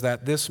parable is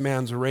that this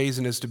man's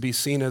raising is to be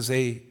seen as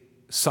a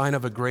sign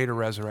of a greater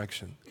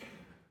resurrection.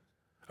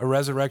 A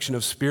resurrection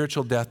of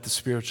spiritual death to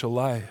spiritual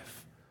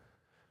life.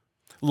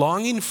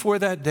 Longing for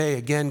that day,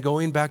 again,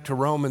 going back to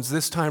Romans,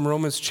 this time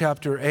Romans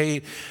chapter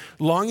 8,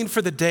 longing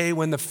for the day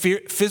when the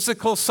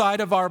physical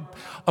side of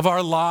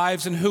our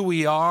lives and who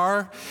we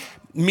are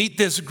meet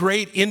this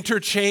great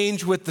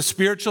interchange with the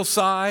spiritual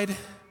side,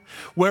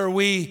 where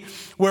we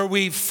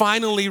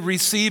finally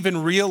receive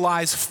and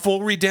realize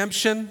full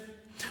redemption,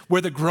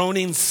 where the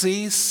groanings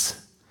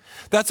cease.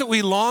 That's what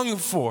we long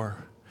for.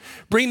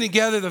 Bring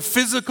together the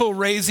physical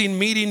raising,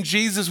 meeting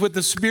Jesus with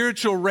the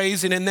spiritual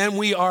raising, and then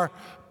we are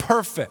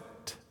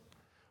perfect.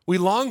 We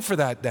long for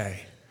that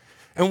day.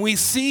 And we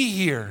see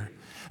here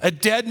a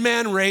dead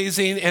man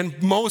raising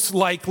and most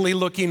likely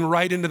looking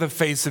right into the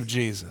face of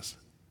Jesus.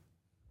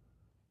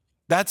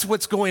 That's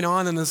what's going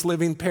on in this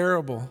living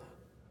parable.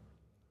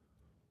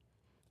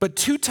 But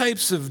two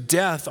types of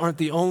death aren't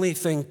the only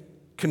thing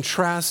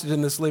contrasted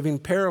in this living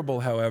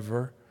parable,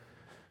 however.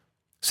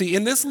 See,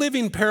 in this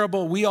living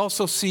parable, we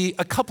also see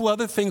a couple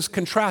other things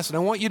contrasted. I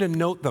want you to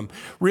note them.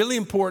 Really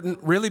important,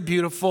 really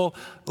beautiful,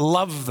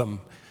 love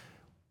them.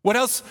 What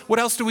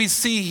else do we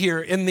see here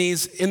in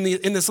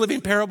this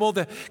living parable,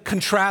 the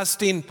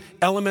contrasting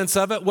elements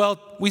of it? Well,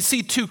 we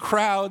see two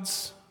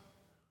crowds,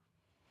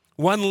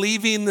 one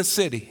leaving the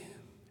city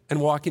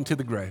and walking to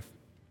the grave.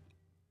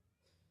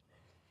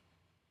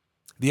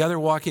 The other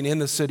walking in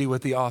the city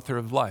with the author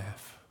of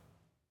life.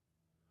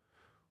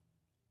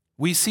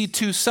 We see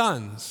two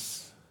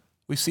sons.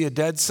 We see a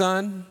dead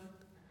son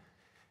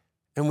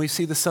and we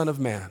see the Son of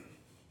Man.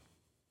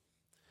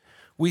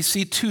 We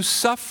see two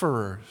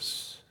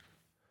sufferers.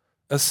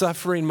 A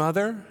suffering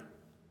mother,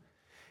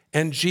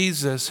 and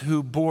Jesus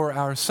who bore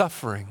our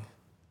suffering.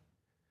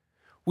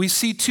 We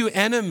see two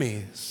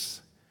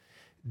enemies,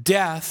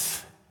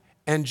 death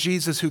and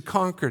Jesus who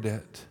conquered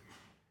it.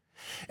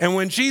 And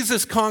when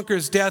Jesus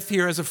conquers death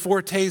here as a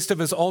foretaste of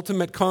his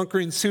ultimate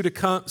conquering soon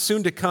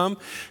to come,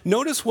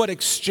 notice what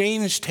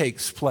exchange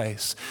takes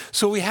place.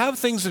 So we have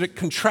things that are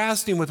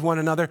contrasting with one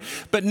another,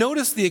 but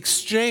notice the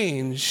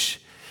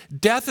exchange.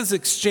 Death is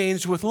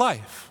exchanged with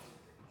life.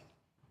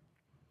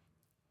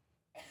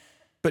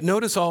 But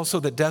notice also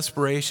that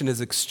desperation is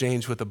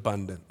exchanged with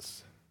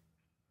abundance.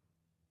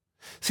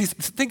 See,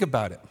 think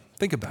about it.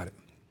 Think about it.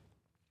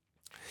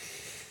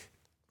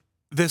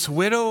 This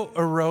widow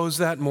arose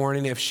that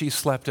morning, if she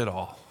slept at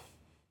all,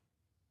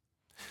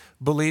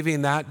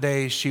 believing that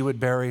day she would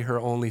bury her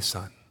only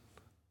son.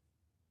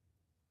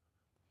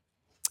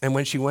 And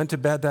when she went to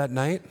bed that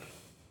night,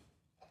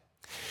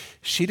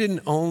 she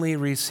didn't only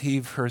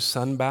receive her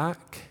son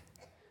back,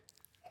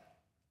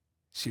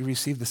 she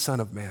received the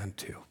Son of Man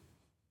too.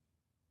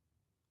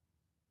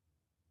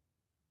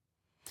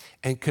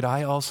 And could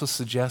I also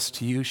suggest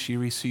to you she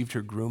received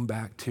her groom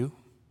back too?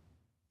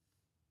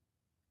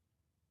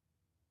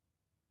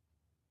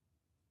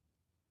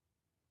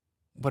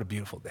 What a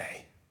beautiful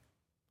day.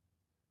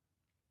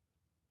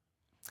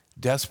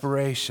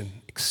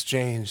 Desperation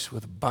exchanged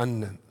with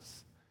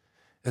abundance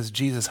as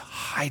Jesus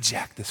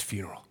hijacked this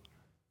funeral.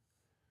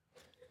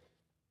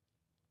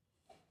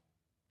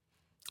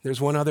 There's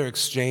one other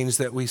exchange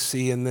that we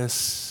see in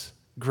this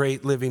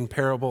great living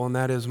parable, and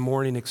that is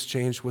mourning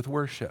exchanged with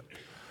worship.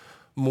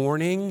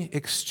 Mourning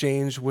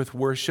exchanged with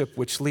worship,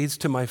 which leads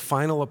to my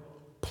final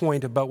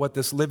point about what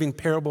this living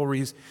parable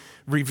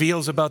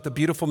reveals about the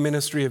beautiful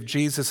ministry of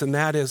Jesus, and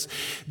that is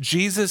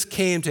Jesus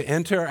came to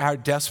enter our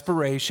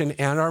desperation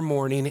and our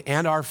mourning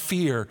and our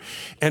fear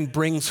and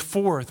brings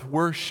forth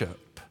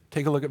worship.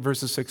 Take a look at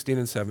verses 16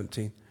 and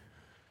 17.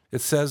 It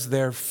says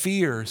there,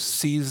 fear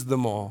seized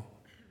them all,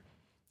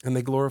 and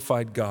they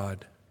glorified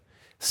God,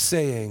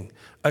 saying,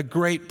 a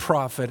great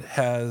prophet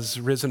has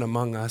risen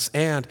among us,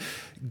 and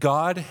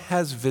God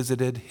has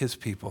visited his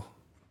people.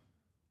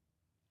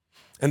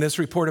 And this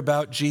report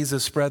about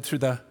Jesus spread through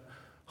the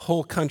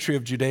whole country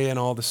of Judea and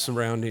all the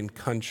surrounding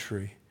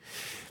country.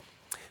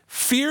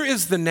 Fear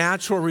is the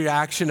natural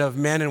reaction of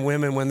men and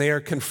women when they are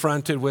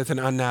confronted with an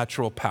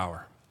unnatural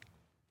power.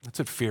 That's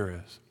what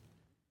fear is,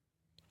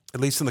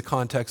 at least in the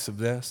context of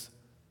this.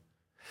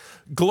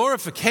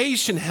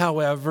 Glorification,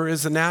 however,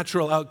 is a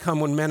natural outcome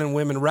when men and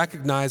women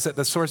recognize that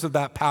the source of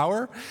that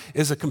power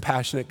is a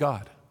compassionate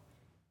God.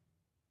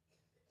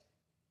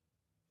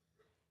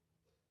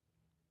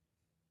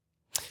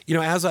 You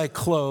know, as I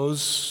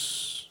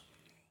close,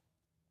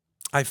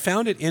 I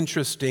found it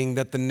interesting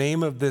that the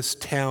name of this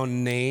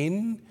town,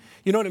 Nain,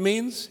 you know what it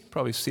means? You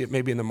probably see it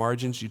maybe in the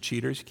margins, you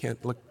cheaters. You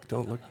can't look,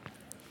 don't look.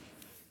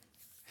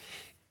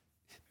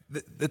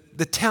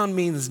 The town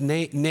means,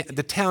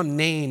 the town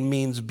Nain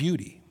means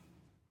beauty.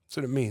 That's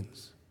what it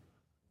means.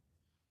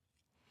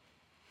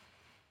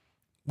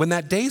 When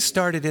that day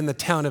started in the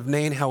town of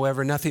Nain,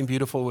 however, nothing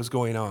beautiful was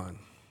going on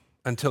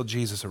until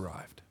Jesus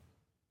arrived.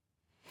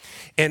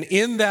 And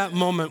in that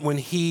moment when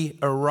he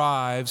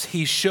arrives,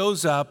 he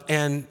shows up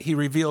and he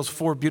reveals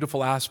 4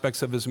 beautiful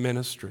aspects of his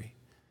ministry.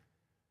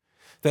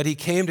 That he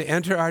came to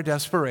enter our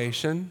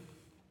desperation,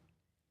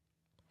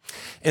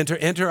 and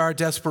to enter our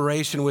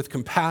desperation with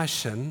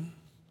compassion,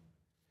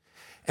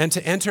 and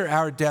to enter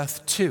our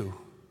death too.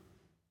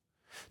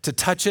 To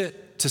touch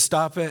it, to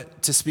stop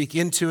it, to speak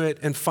into it,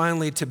 and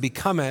finally to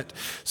become it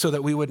so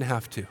that we wouldn't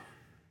have to.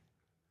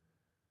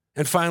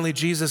 And finally,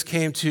 Jesus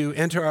came to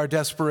enter our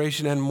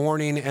desperation and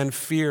mourning and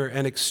fear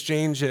and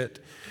exchange it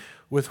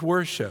with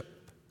worship.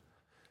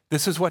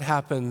 This is what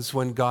happens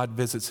when God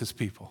visits his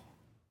people.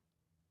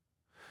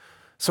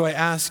 So I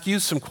ask you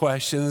some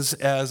questions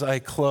as I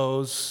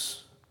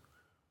close.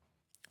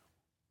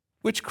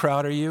 Which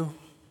crowd are you?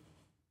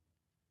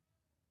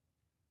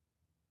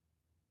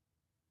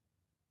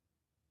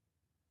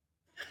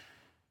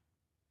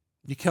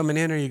 You coming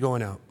in or are you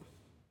going out?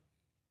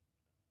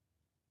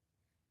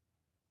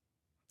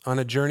 On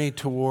a journey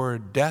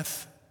toward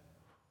death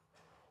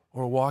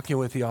or walking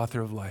with the author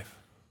of life?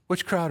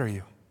 Which crowd are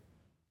you?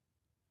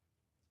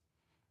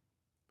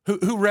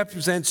 Who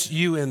represents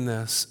you in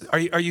this?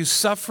 Are you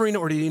suffering,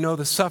 or do you know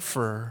the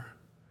sufferer,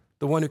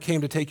 the one who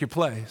came to take your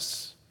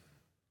place?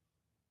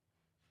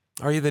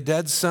 Are you the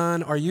dead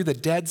son? Are you the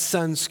dead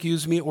son,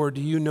 or do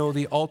you know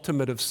the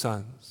ultimate of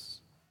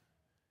sons?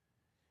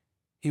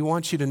 He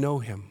wants you to know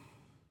him.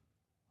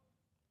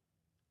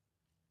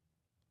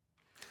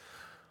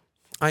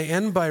 I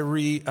end by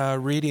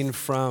reading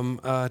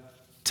from a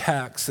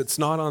text that's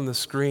not on the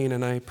screen,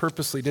 and I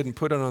purposely didn't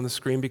put it on the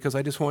screen because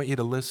I just want you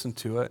to listen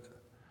to it.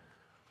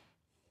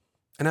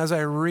 And as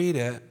I read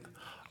it,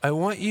 I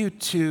want you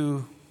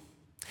to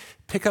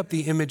pick up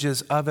the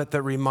images of it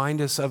that remind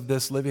us of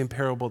this living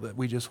parable that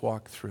we just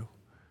walked through.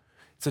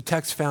 It's a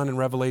text found in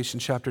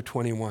Revelation chapter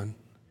 21.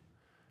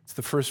 It's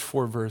the first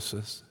 4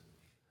 verses.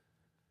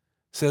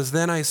 It says,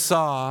 "Then I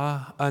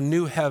saw a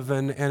new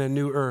heaven and a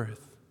new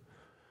earth.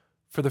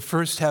 For the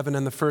first heaven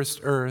and the first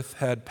earth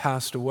had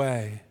passed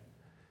away,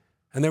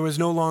 and there was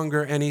no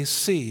longer any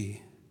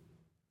sea."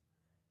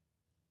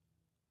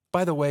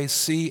 By the way,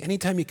 sea,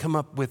 anytime you come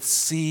up with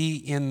sea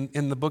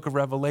in the book of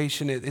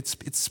Revelation, it's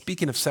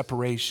speaking of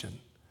separation.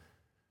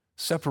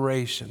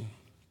 Separation,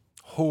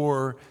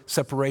 horror,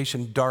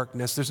 separation,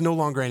 darkness. There's no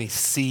longer any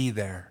sea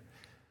there.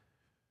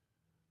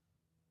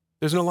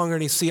 There's no longer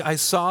any sea. I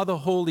saw the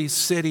holy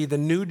city, the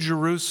new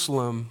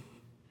Jerusalem,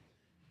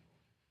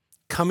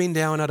 coming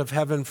down out of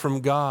heaven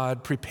from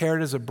God,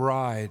 prepared as a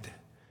bride,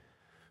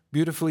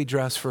 beautifully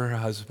dressed for her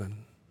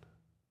husband.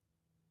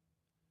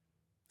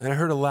 And I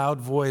heard a loud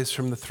voice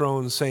from the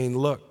throne saying,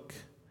 "Look,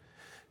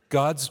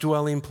 God's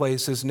dwelling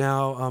place is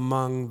now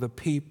among the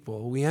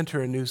people. We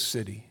enter a new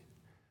city.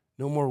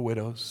 No more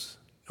widows,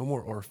 no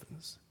more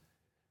orphans.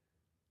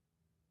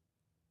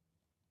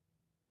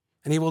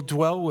 And he will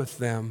dwell with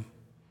them.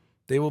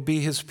 They will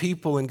be his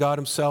people, and God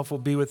himself will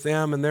be with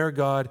them and their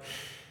God.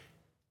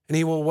 And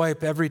he will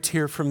wipe every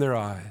tear from their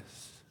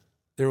eyes.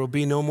 There will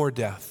be no more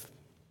death,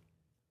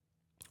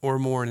 or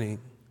mourning,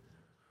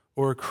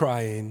 or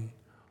crying,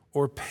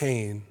 or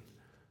pain,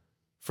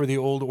 for the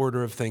old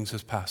order of things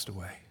has passed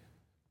away."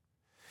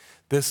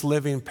 This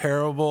living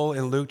parable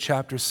in Luke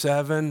chapter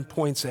 7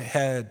 points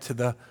ahead to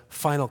the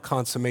final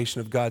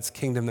consummation of God's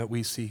kingdom that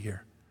we see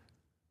here.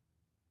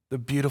 The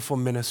beautiful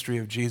ministry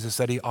of Jesus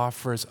that he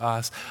offers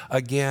us.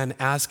 Again,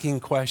 asking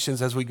questions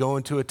as we go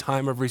into a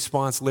time of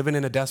response, living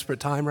in a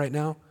desperate time right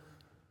now.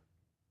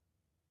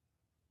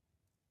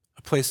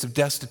 a place of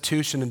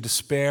destitution and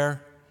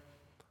despair,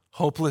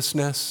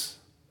 hopelessness,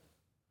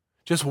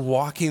 just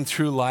walking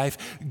through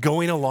life,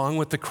 going along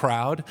with the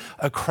crowd,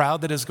 a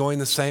crowd that is going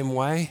the same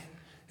way?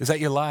 Is that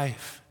your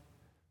life?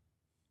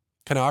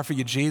 Can I offer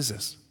you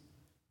Jesus?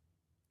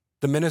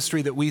 The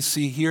ministry that we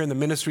see here and the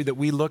ministry that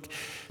we look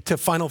to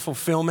final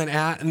fulfillment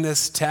at in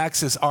this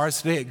text is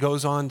ours today. It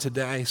goes on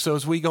today. So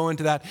as we go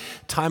into that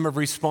time of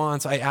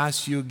response, I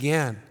ask you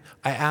again,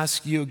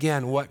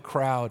 what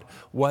crowd,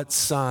 what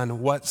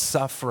son, what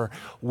sufferer,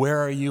 where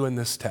are you in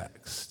this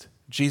text?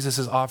 Jesus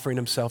is offering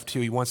himself to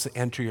you. He wants to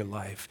enter your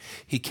life.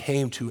 He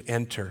came to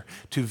enter,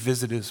 to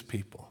visit his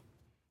people.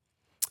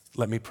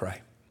 Let me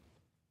pray.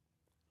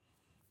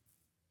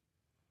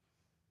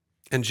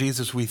 And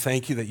Jesus, we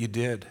thank you that you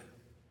did.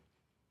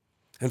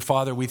 And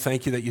Father, we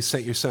thank you that you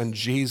sent your son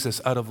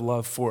Jesus out of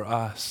love for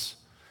us.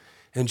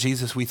 And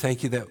Jesus, we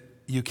thank you that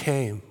you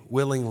came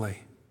willingly,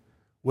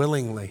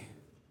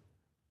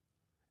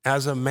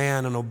 as a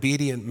man, an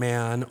obedient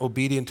man,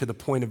 obedient to the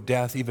point of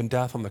death, even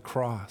death on the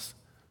cross.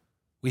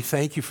 We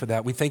thank you for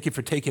that. We thank you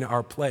for taking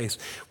our place.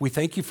 We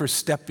thank you for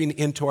stepping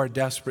into our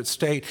desperate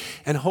state.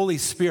 And Holy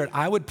Spirit,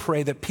 I would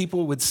pray that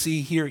people would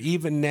see here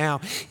even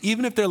now,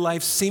 even if their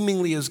life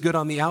seemingly is good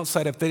on the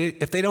outside, if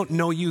they don't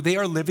know you, they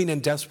are living in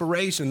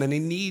desperation and they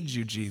need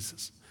you,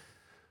 Jesus.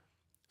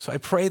 So I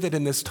pray that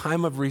in this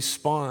time of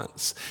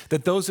response,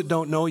 that those that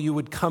don't know you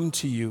would come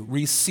to you,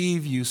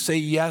 receive you, say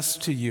yes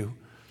to you,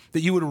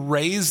 that you would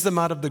raise them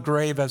out of the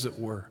grave, as it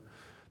were,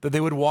 that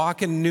they would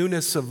walk in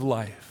newness of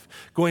life,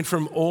 going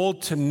from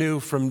old to new,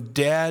 from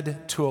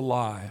dead to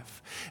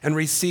alive, and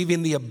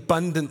receiving the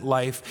abundant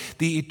life,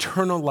 the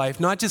eternal life,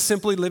 not just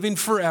simply living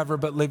forever,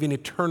 but living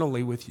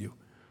eternally with you.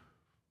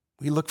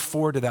 We look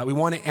forward to that. We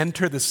want to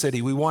enter the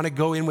city. We want to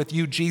go in with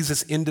you,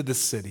 Jesus, into the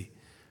city,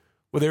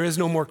 where there is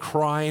no more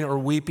crying or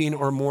weeping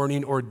or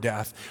mourning or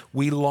death.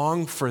 We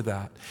long for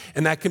that,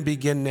 and that can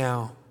begin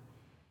now.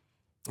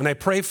 And I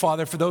pray,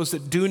 Father, for those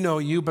that do know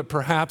you, but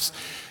perhaps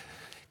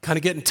kind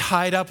of getting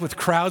tied up with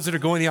crowds that are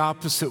going the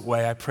opposite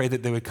way, I pray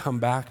that they would come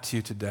back to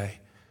you today,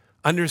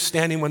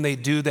 understanding when they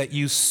do that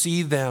you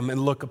see them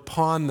and look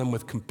upon them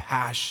with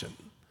compassion,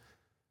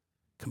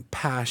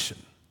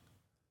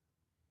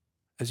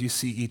 as you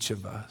see each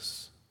of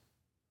us.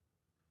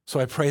 So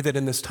I pray that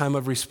in this time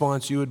of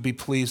response, you would be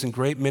pleased and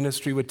great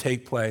ministry would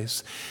take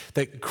place,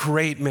 that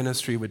great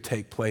ministry would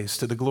take place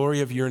to the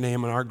glory of your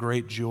name and our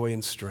great joy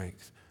and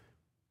strength.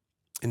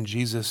 In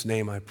Jesus'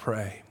 name I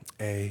pray,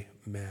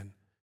 amen.